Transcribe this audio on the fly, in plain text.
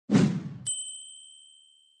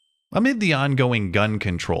Amid the ongoing gun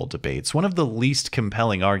control debates, one of the least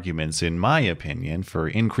compelling arguments, in my opinion, for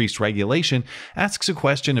increased regulation asks a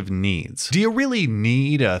question of needs. Do you really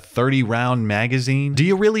need a 30-round magazine? Do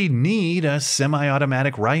you really need a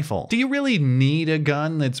semi-automatic rifle? Do you really need a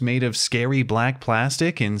gun that's made of scary black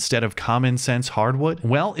plastic instead of common sense hardwood?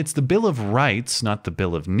 Well, it's the Bill of Rights, not the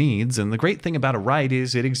Bill of Needs, and the great thing about a right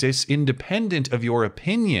is it exists independent of your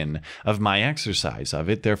opinion of my exercise of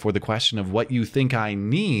it. Therefore, the question of what you think I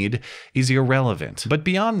need is irrelevant. But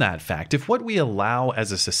beyond that fact, if what we allow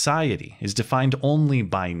as a society is defined only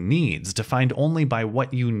by needs, defined only by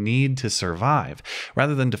what you need to survive,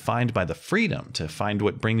 rather than defined by the freedom to find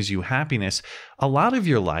what brings you happiness, a lot of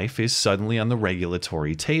your life is suddenly on the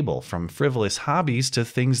regulatory table, from frivolous hobbies to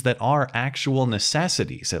things that are actual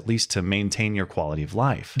necessities, at least to maintain your quality of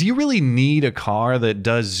life. Do you really need a car that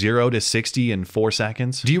does 0 to 60 in 4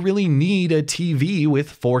 seconds? Do you really need a TV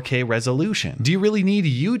with 4K resolution? Do you really need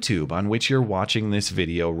YouTube on which you're watching this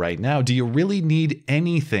video right now? Do you really need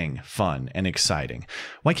anything fun and exciting?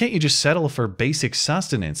 Why can't you just settle for basic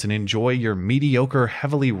sustenance and enjoy your mediocre,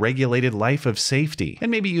 heavily regulated life of safety?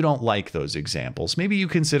 And maybe you don't like those examples. Maybe you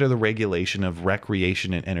consider the regulation of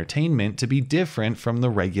recreation and entertainment to be different from the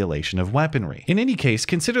regulation of weaponry. In any case,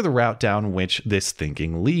 consider the route down which this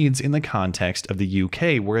thinking leads in the context of the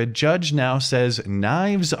UK, where a judge now says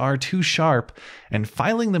knives are too sharp and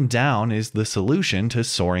filing them down is the solution to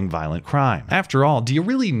soaring violent crime. After all, do you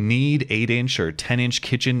really need 8-inch or 10-inch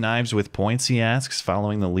kitchen knives with points, he asks,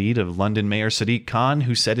 following the lead of London Mayor Sadiq Khan,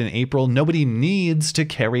 who said in April, nobody needs to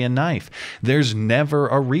carry a knife. There's never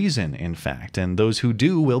a reason, in fact, and those who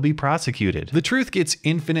do will be prosecuted. The truth gets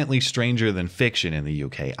infinitely stranger than fiction in the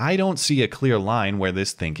UK. I don't see a clear line where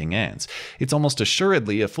this thinking ends. It's almost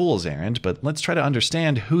assuredly a fool's errand, but let's try to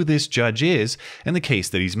understand who this judge is and the case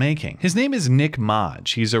that he's making. His name is Nick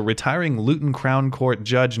Modge. He's a retiring Luton Crown Court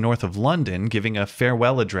judge north of London, giving a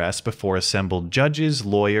farewell address before assembled judges,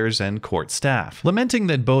 lawyers, and court staff, lamenting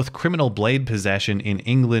that both criminal blade possession in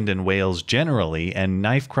England and Wales generally and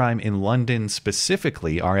knife crime in London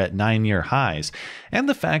specifically are at 9-year highs, and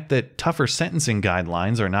the fact that tougher sentencing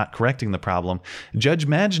guidelines are not correcting the problem. Judge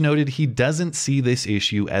Madge noted he doesn't see this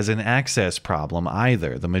issue as an access problem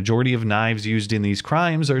either. The majority of knives used in these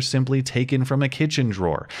crimes are simply taken from a kitchen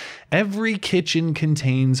drawer. Every kitchen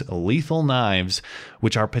contains lethal knives,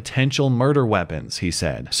 which are potential murder weapons, he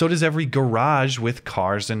said. So does every garage with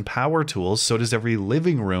cars and power tools. So does every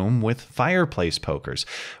living room with fireplace pokers.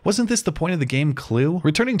 Wasn't this the point of the game Clue?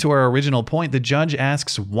 Returning to our original point, the judge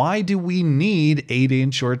asks, why do we need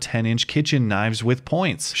 8-inch or 10-inch kitchen knives with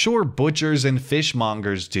points? Sure, butchers and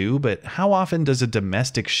fishmongers do, but how often does a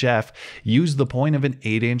domestic chef use the point of an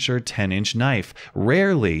 8-inch or 10-inch knife?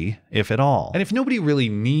 Rarely, if at all. And if nobody really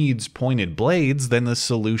needs pointed blades, then the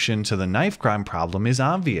solution to the knife crime problem is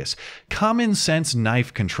obvious. Common sense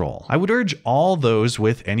knife control. I would urge all those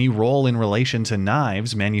with any role in relation to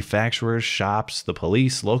knives, manufacturers, shops, the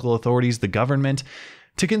police, local authorities, the government,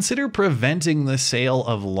 to consider preventing the sale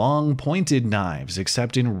of long-pointed knives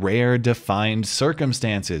except in rare defined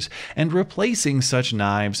circumstances, and replacing such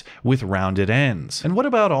knives with rounded ends. And what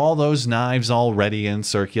about all those knives already in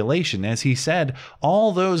circulation? As he said,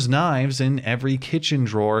 all those knives in every kitchen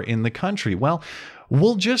drawer in the country. Well,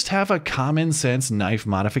 we'll just have a common sense knife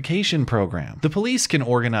modification program. The police can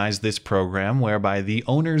organize this program whereby the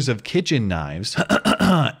owners of kitchen knives,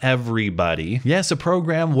 everybody, yes, a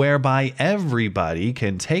program whereby everybody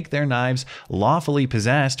can take their knives lawfully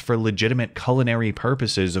possessed for legitimate culinary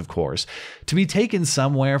purposes, of course, to be taken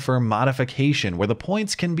somewhere for modification where the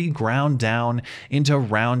points can be ground down into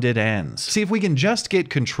rounded ends. See, if we can just get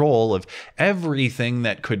control of everything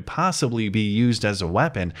that could possibly be used as a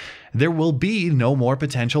weapon, there will be no more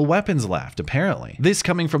potential weapons left, apparently. This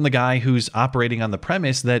coming from the guy who's operating on the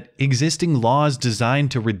premise that existing laws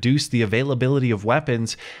designed to reduce the availability of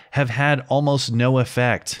weapons have had almost no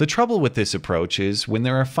effect. The trouble with this approach is when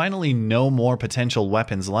there are finally no more potential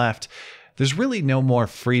weapons left, there's really no more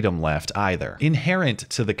freedom left either. Inherent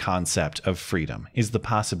to the concept of freedom is the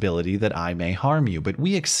possibility that I may harm you, but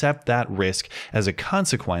we accept that risk as a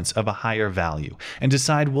consequence of a higher value and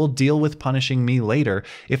decide we'll deal with punishing me later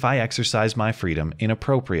if I exercise my freedom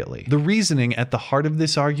inappropriately. The reasoning at the heart of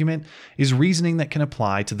this argument is reasoning that can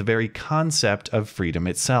apply to the very concept of freedom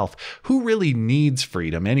itself. Who really needs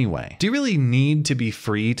freedom anyway? Do you really need to be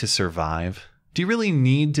free to survive? Do you really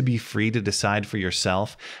need to be free to decide for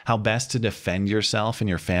yourself how best to defend yourself and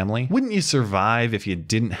your family? Wouldn't you survive if you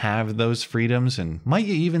didn't have those freedoms, and might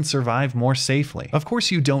you even survive more safely? Of course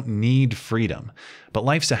you don't need freedom, but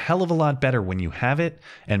life's a hell of a lot better when you have it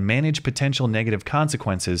and manage potential negative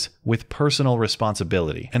consequences with personal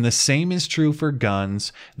responsibility. And the same is true for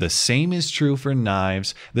guns, the same is true for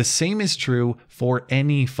knives, the same is true for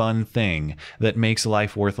any fun thing that makes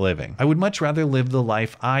life worth living. I would much rather live the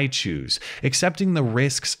life I choose, accepting the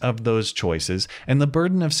risks of those choices and the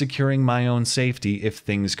burden of securing my own safety if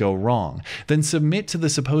things go wrong, than submit to the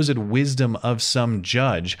supposed wisdom of some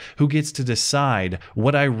judge who gets to decide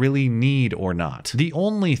what I really need or not. The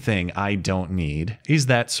only thing I don't need is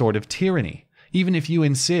that sort of tyranny. Even if you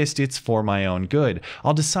insist it's for my own good,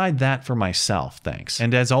 I'll decide that for myself, thanks.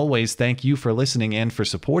 And as always, thank you for listening and for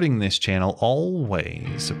supporting this channel.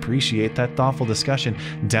 Always appreciate that thoughtful discussion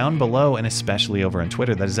down below, and especially over on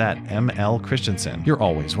Twitter. That is at ML Christiansen. You're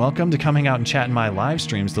always welcome to come hang out and chat in my live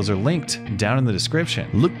streams. Those are linked down in the description.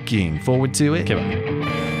 Looking forward to it. Okay,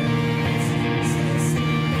 bye.